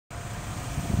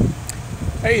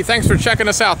Hey, thanks for checking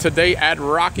us out today at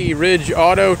Rocky Ridge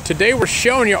Auto. Today we're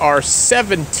showing you our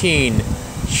 17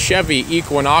 Chevy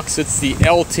Equinox. It's the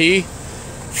LT,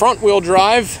 front wheel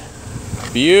drive,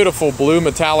 beautiful blue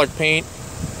metallic paint.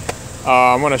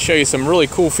 I'm going to show you some really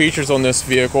cool features on this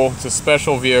vehicle. It's a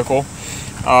special vehicle.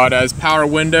 It has power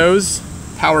windows,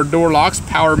 power door locks,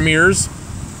 power mirrors.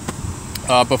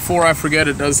 Before I forget,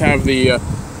 it does have the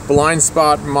blind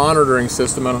spot monitoring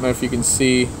system. I don't know if you can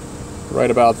see right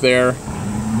about there.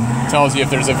 Tells you if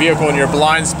there's a vehicle in your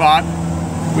blind spot.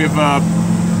 We have a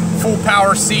full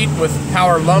power seat with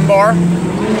power lumbar.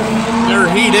 They're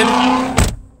heated.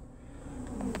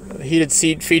 The heated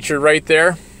seat featured right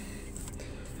there.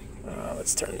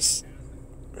 Let's turn this.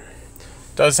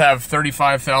 Does have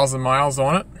 35,000 miles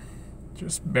on it.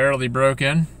 Just barely broke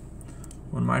in.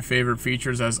 One of my favorite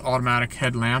features has automatic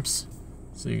headlamps,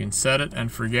 so you can set it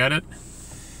and forget it.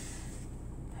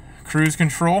 Cruise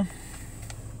control.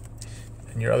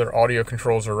 And your other audio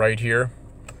controls are right here.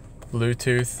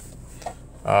 Bluetooth.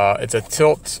 It's a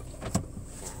tilt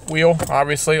wheel,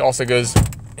 obviously. Also goes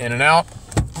in and out.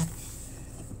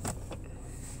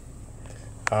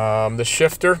 The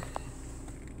shifter.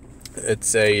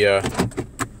 It's a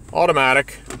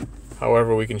automatic.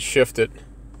 However, we can shift it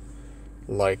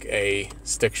like a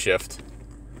stick shift.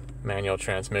 Manual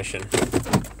transmission.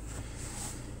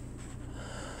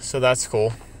 So that's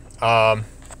cool.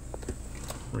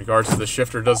 In regards to the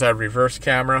shifter, it does have reverse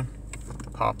camera.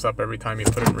 Pops up every time you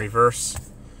put it in reverse.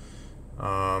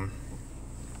 Let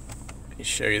me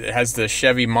show you. It has the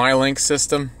Chevy MyLink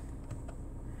system.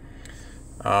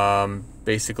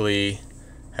 Basically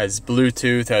has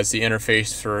Bluetooth, has the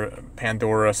interface for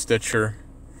Pandora, Stitcher.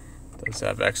 Does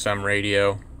have XM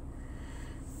radio.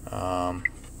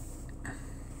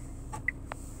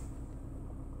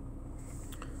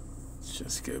 Let's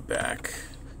just go back.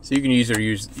 So you can either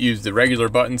use the regular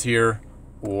buttons here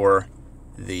or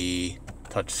the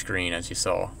touch screen, as you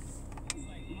saw.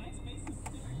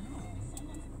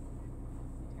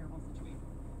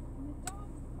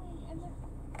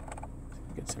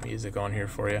 Get some music on here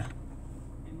for you.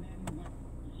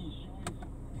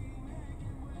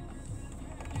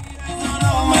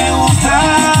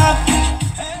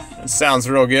 It sounds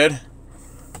real good.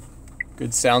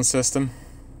 Good sound system.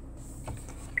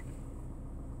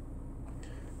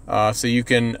 So you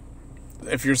can,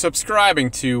 if you're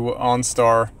subscribing to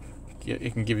OnStar,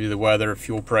 it can give you the weather,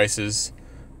 fuel prices,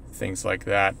 things like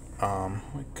that.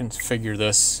 We configure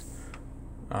this,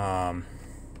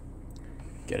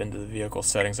 get into the vehicle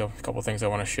settings. A couple things I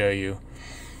want to show you.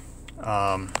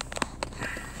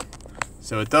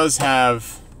 So it does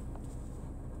have,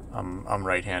 I'm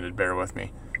right-handed, bear with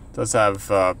me. It does have,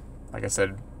 like I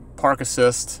said, park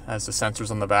assist, has the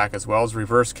sensors on the back, as well as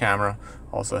reverse camera.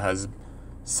 Also has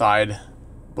side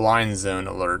blind zone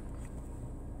alert.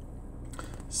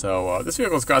 So this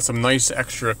vehicle's got some nice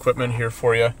extra equipment here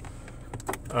for you.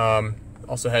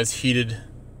 Also has heated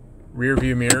rear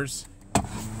view mirrors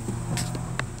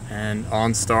and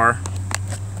OnStar.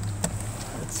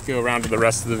 Let's go around to the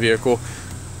rest of the vehicle.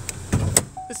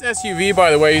 This SUV,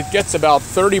 by the way, gets about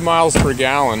 30 miles per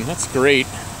gallon. That's great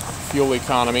fuel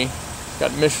economy.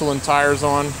 Got Michelin tires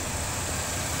on.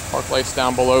 Park lights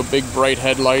down below, big bright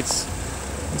headlights.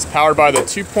 It's powered by the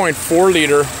 2.4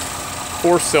 liter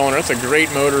 4-cylinder. That's a great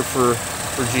motor for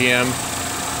GM.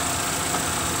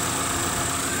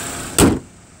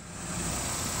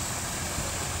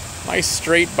 Nice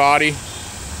straight body.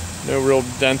 No real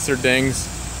dents or dings.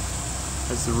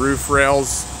 Has the roof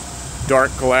rails,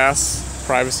 dark glass,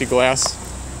 privacy glass.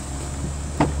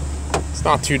 It's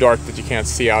not too dark that you can't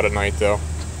see out at night though.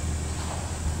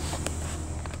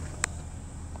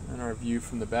 And our view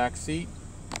from the back seat.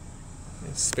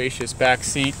 Spacious back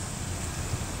seat.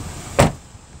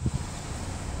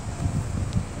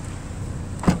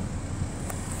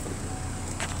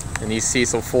 And these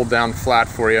seats will fold down flat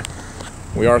for you.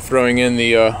 We are throwing in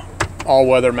the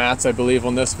all-weather mats, I believe,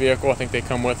 on this vehicle. I think they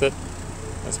come with it,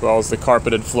 as well as the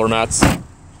carpeted floor mats.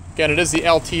 Again, it is the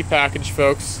LT package,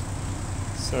 folks.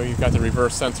 So you've got the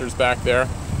reverse sensors back there.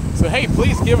 So hey,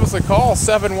 please give us a call,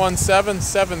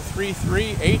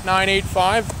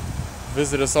 717-733-8985.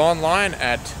 Visit us online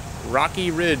at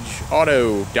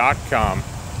RockyRidgeAuto.com.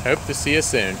 Hope to see you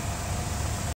soon.